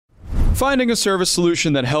Finding a service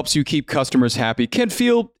solution that helps you keep customers happy can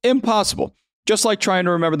feel impossible, just like trying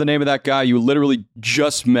to remember the name of that guy you literally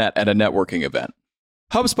just met at a networking event.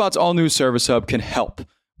 HubSpot's all-new Service Hub can help,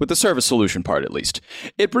 with the service solution part at least.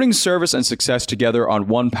 It brings service and success together on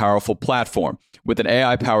one powerful platform, with an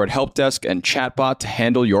AI-powered help desk and chatbot to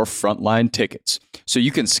handle your frontline tickets, so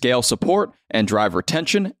you can scale support and drive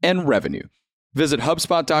retention and revenue. Visit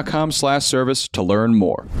HubSpot.com/service to learn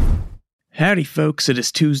more. Howdy, folks. It is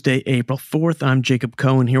Tuesday, April 4th. I'm Jacob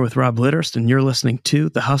Cohen here with Rob Litterst, and you're listening to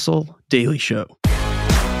The Hustle Daily Show.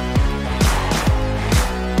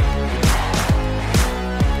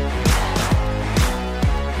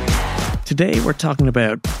 Today, we're talking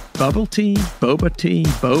about bubble tea, boba tea,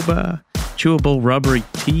 boba, chewable rubbery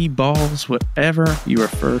tea balls, whatever you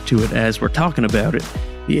refer to it as. We're talking about it.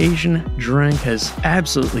 The Asian drink has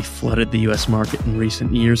absolutely flooded the U.S. market in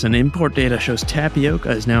recent years, and import data shows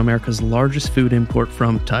tapioca is now America's largest food import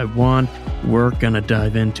from Taiwan. We're going to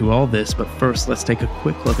dive into all this, but first, let's take a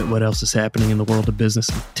quick look at what else is happening in the world of business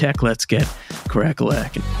and tech. Let's get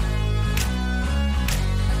crack-a-lackin'.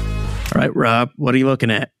 All right, Rob, what are you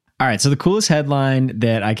looking at? All right, so the coolest headline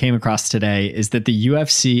that I came across today is that the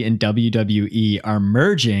UFC and WWE are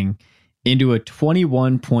merging into a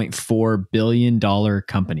 $21.4 billion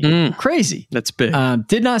company. Crazy. That's big.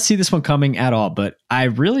 Did not see this one coming at all, but I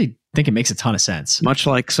really think it makes a ton of sense. Much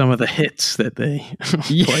like some of the hits that they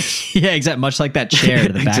yeah, exactly. Much like that chair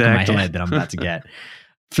to the back of my head that I'm about to get.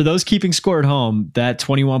 For those keeping score at home, that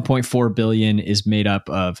 $21.4 billion is made up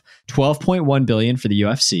of $12.1 billion for the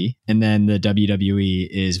UFC, and then the WWE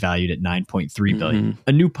is valued at $9.3 billion.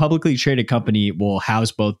 A new publicly traded company will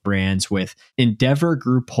house both brands, with Endeavor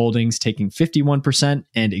Group Holdings taking 51%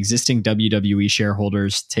 and existing WWE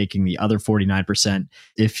shareholders taking the other 49%.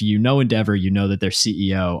 If you know Endeavor, you know that their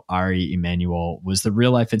CEO, Ari Emanuel, was the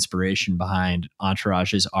real-life inspiration behind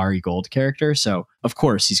Entourage's Ari Gold character, so of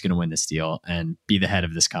course he's going to win this deal and be the head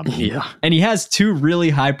of this company. Yeah. And he has two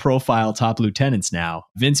really high profile top lieutenants now,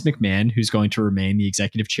 Vince McMahon, who's going to remain the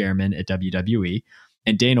executive chairman at WWE,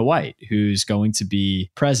 and Dana White, who's going to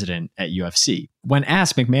be president at UFC. When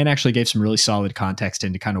asked, McMahon actually gave some really solid context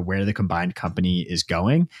into kind of where the combined company is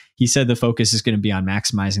going. He said the focus is going to be on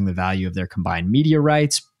maximizing the value of their combined media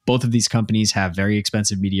rights. Both of these companies have very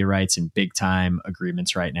expensive media rights and big time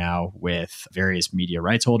agreements right now with various media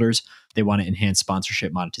rights holders. They want to enhance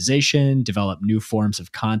sponsorship monetization, develop new forms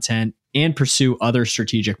of content, and pursue other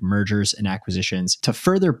strategic mergers and acquisitions to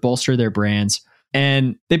further bolster their brands.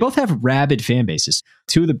 And they both have rabid fan bases.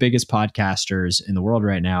 Two of the biggest podcasters in the world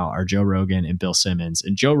right now are Joe Rogan and Bill Simmons.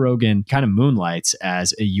 And Joe Rogan kind of moonlights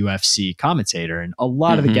as a UFC commentator. And a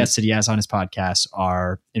lot of the guests that he has on his podcast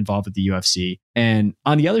are involved with the UFC. And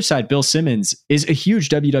on the other side, Bill Simmons is a huge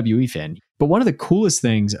WWE fan. But one of the coolest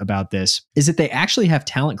things about this is that they actually have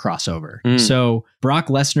talent crossover. So Brock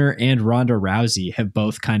Lesnar and Ronda Rousey have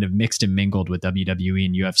both kind of mixed and mingled with WWE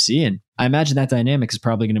and UFC. And I imagine that dynamic is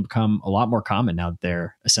probably going to become a lot more common now that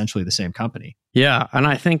they're essentially the same company. Yeah, and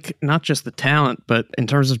I think not just the talent, but in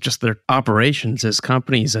terms of just their operations as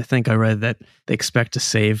companies, I think I read that they expect to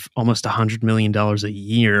save almost $100 million a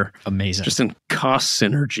year. Amazing. Just in cost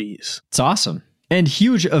synergies. It's awesome. And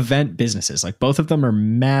huge event businesses. Like both of them are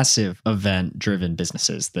massive event driven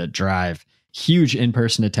businesses that drive huge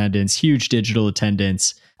in-person attendance, huge digital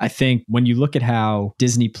attendance. I think when you look at how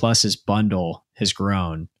Disney Plus's bundle has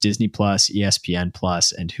grown, Disney Plus, ESPN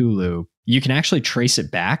Plus, and Hulu, you can actually trace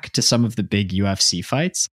it back to some of the big UFC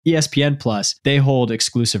fights. ESPN Plus, they hold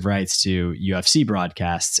exclusive rights to UFC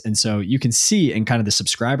broadcasts. And so you can see in kind of the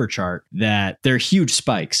subscriber chart that there are huge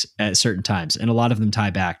spikes at certain times. And a lot of them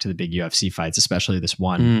tie back to the big UFC fights, especially this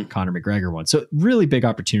one Conor McGregor one. So really big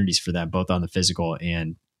opportunities for them, both on the physical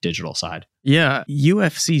and digital side. Yeah,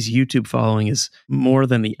 UFC's YouTube following is more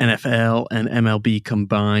than the NFL and MLB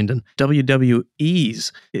combined, and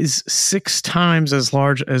WWE's is 6 times as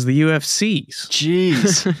large as the UFC's.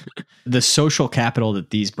 Jeez. The social capital that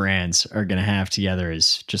these brands are going to have together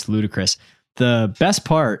is just ludicrous. The best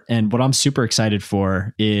part, and what I'm super excited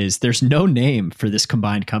for, is there's no name for this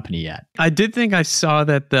combined company yet. I did think I saw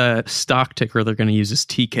that the stock ticker they're going to use is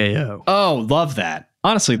TKO. Oh, love that.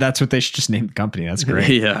 Honestly, that's what they should just name the company. That's great.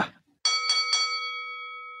 Yeah.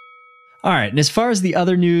 All right. And as far as the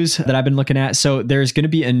other news that I've been looking at, so there's going to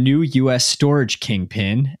be a new US storage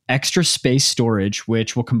kingpin, Extra Space Storage,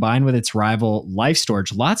 which will combine with its rival Life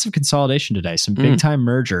Storage. Lots of consolidation today, some big time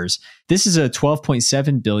mergers. This is a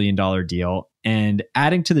 $12.7 billion deal. And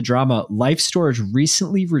adding to the drama, Life Storage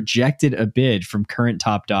recently rejected a bid from current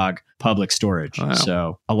top dog Public Storage. Wow.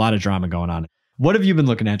 So a lot of drama going on. What have you been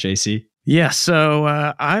looking at, JC? Yeah, so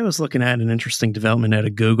I was looking at an interesting development out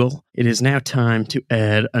of Google. It is now time to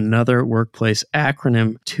add another workplace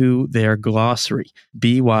acronym to their glossary,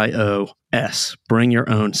 BYOS, bring your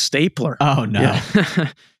own stapler. Oh, no.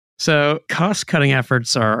 Yeah. So cost-cutting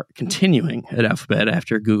efforts are continuing at Alphabet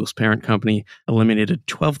after Google's parent company eliminated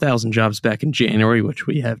 12,000 jobs back in January, which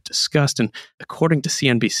we have discussed. And according to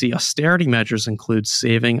CNBC, austerity measures include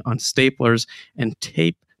saving on staplers and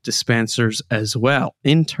tape dispensers as well.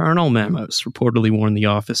 Internal memos reportedly warn the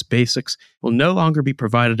Office Basics will no longer be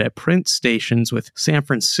provided at print stations, with San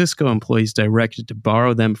Francisco employees directed to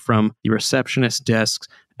borrow them from the receptionist desks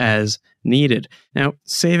as needed. Now,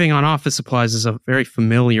 saving on office supplies is a very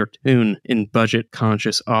familiar tune in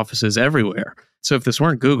budget-conscious offices everywhere. So if this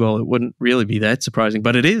weren't Google, it wouldn't really be that surprising,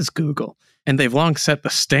 but it is Google. And they've long set the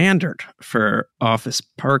standard for office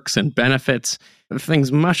perks and benefits,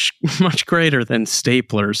 things much, much greater than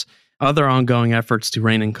staplers. Other ongoing efforts to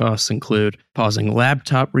rein in costs include pausing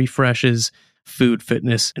laptop refreshes, food,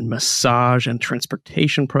 fitness, and massage and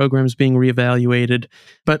transportation programs being reevaluated.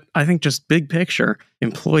 But I think just big picture,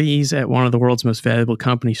 employees at one of the world's most valuable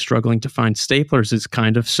companies struggling to find staplers is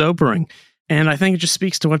kind of sobering. And I think it just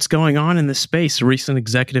speaks to what's going on in this space. A recent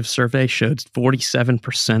executive survey showed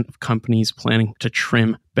 47% of companies planning to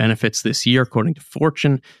trim benefits this year, according to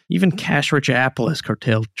Fortune. Even cash-rich Apple has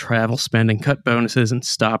curtailed travel spending, cut bonuses, and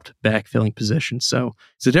stopped backfilling positions. So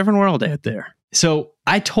it's a different world out there. So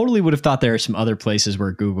I totally would have thought there are some other places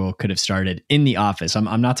where Google could have started in the office.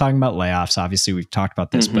 I'm not talking about layoffs. Obviously, we've talked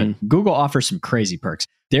about this, but Google offers some crazy perks.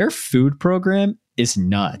 Their food program is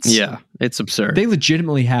nuts. Yeah, it's absurd. They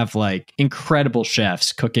legitimately have like incredible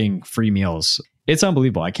chefs cooking free meals. It's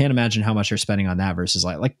unbelievable. I can't imagine how much they're spending on that versus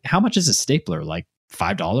like how much is a stapler? Like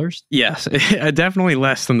 $5? Yes, definitely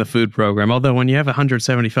less than the food program. Although when you have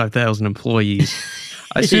 175,000 employees,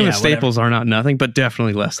 I assume the staples are not nothing, but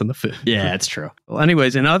definitely less than the food. Yeah, it's true. Well,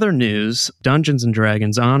 anyways, in other news, Dungeons &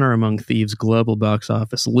 Dragons Honor Among Thieves' global box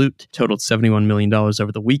office loot totaled $71 million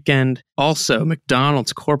over the weekend. Also,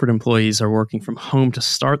 McDonald's corporate employees are working from home to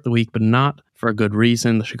start the week, but not for a good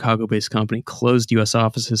reason. The Chicago-based company closed U.S.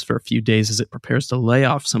 offices for a few days as it prepares to lay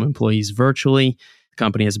off some employees virtually. The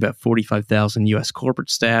company has about 45,000 U.S. corporate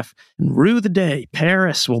staff. And rue the day,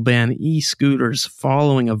 Paris will ban e-scooters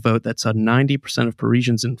following a vote that saw 90% of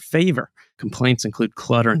Parisians in favor. Complaints include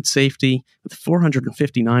clutter and safety, with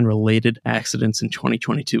 459 related accidents in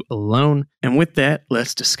 2022 alone. And with that,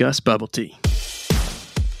 let's discuss bubble tea.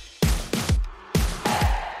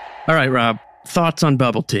 All right, Rob, thoughts on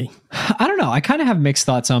bubble tea? I don't know. I kind of have mixed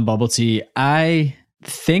thoughts on bubble tea. I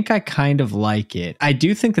think I kind of like it. I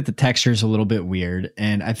do think that the texture is a little bit weird,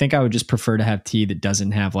 and I think I would just prefer to have tea that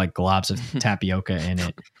doesn't have like globs of tapioca in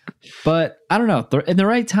it. But I don't know. In the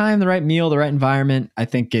right time, the right meal, the right environment, I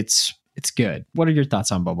think it's good. What are your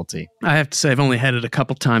thoughts on bubble tea? I have to say I've only had it a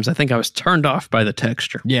couple times. I think I was turned off by the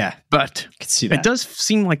texture. Yeah. But I can see that. It does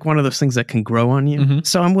seem like one of those things that can grow on you.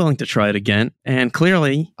 So I'm willing to try it again. And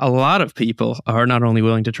clearly, a lot of people are not only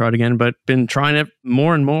willing to try it again, but been trying it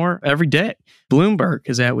more and more every day. Bloomberg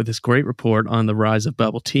is out with this great report on the rise of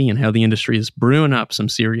bubble tea and how the industry is brewing up some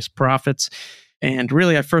serious profits. And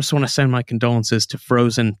really, I first want to send my condolences to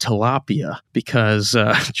frozen tilapia, because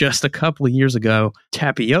just a couple of years ago,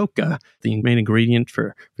 tapioca, the main ingredient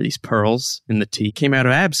for these pearls in the tea, came out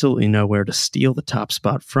of absolutely nowhere to steal the top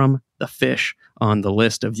spot from the fish on the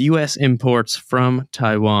list of U.S. imports from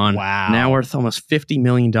Taiwan. Wow. Now worth almost $50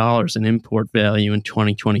 million in import value in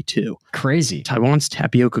 2022. Crazy. Taiwan's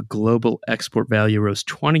tapioca global export value rose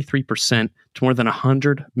 23% to more than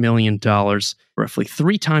 $100 million, roughly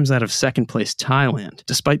 3 times that of second place Thailand.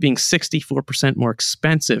 Despite being 64% more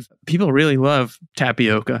expensive, people really love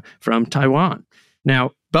tapioca from Taiwan.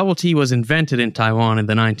 Now, bubble tea was invented in Taiwan in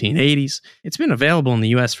the 1980s. It's been available in the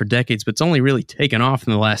U.S. for decades, but it's only really taken off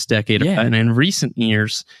in the last decade. Yeah. And in recent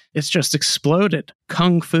years, it's just exploded.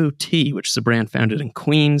 Kung Fu Tea, which is a brand founded in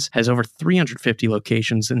Queens, has over 350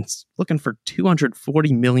 locations and it's looking for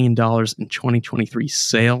 $240 million in 2023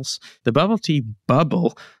 sales. The bubble tea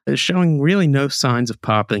bubble is showing really no signs of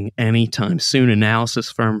popping anytime soon.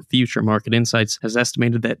 Analysis firm Future Market Insights has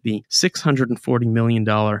estimated that the $640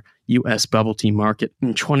 million U.S. bubble tea market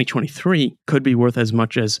in 2023 could be worth as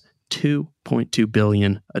much as $2.2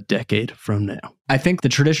 billion a decade from now. I think the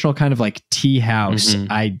traditional kind of like tea house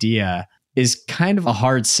idea is kind of a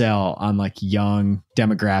hard sell on like young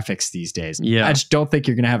demographics these days. Yeah. I just don't think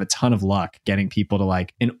you're going to have a ton of luck getting people to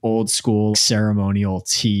like an old school ceremonial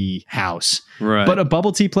tea house. Right. But a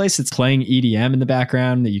bubble tea place that's playing EDM in the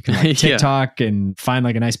background that you can like TikTok and find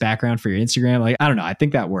like a nice background for your Instagram. Like, I don't know. I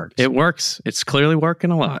think that works. It works. It's clearly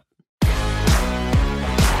working a lot.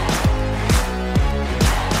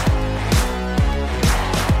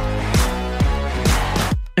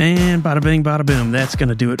 And bada bing, bada boom. That's going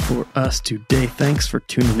to do it for us today. Thanks for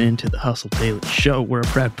tuning in to the Hustle Daily Show. We're a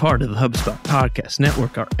proud part of the HubSpot Podcast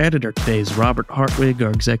Network. Our editor today is Robert Hartwig. Our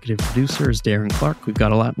executive producer is Darren Clark. We've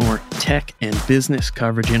got a lot more tech and business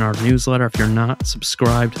coverage in our newsletter. If you're not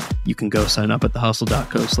subscribed, you can go sign up at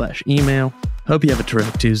thehustle.co/email. Hope you have a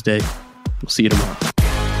terrific Tuesday. We'll see you tomorrow.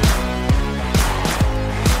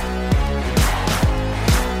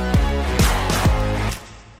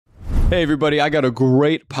 Hey, everybody, I got a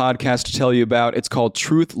great podcast to tell you about. It's called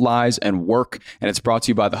Truth, Lies, and Work, and it's brought to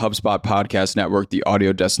you by the HubSpot Podcast Network, the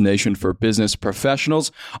audio destination for business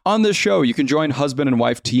professionals. On this show, you can join husband and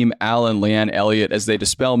wife team Al and Leanne Elliott as they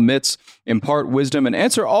dispel myths, impart wisdom, and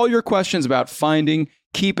answer all your questions about finding,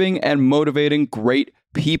 keeping, and motivating great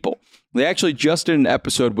people. They actually just did an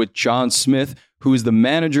episode with John Smith, who is the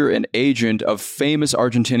manager and agent of famous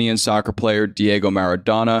Argentinian soccer player Diego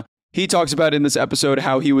Maradona. He talks about in this episode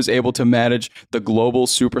how he was able to manage the global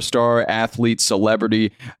superstar, athlete,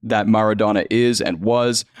 celebrity that Maradona is and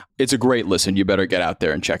was. It's a great listen. You better get out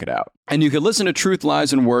there and check it out. And you can listen to Truth,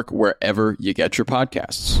 Lies, and Work wherever you get your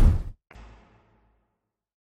podcasts.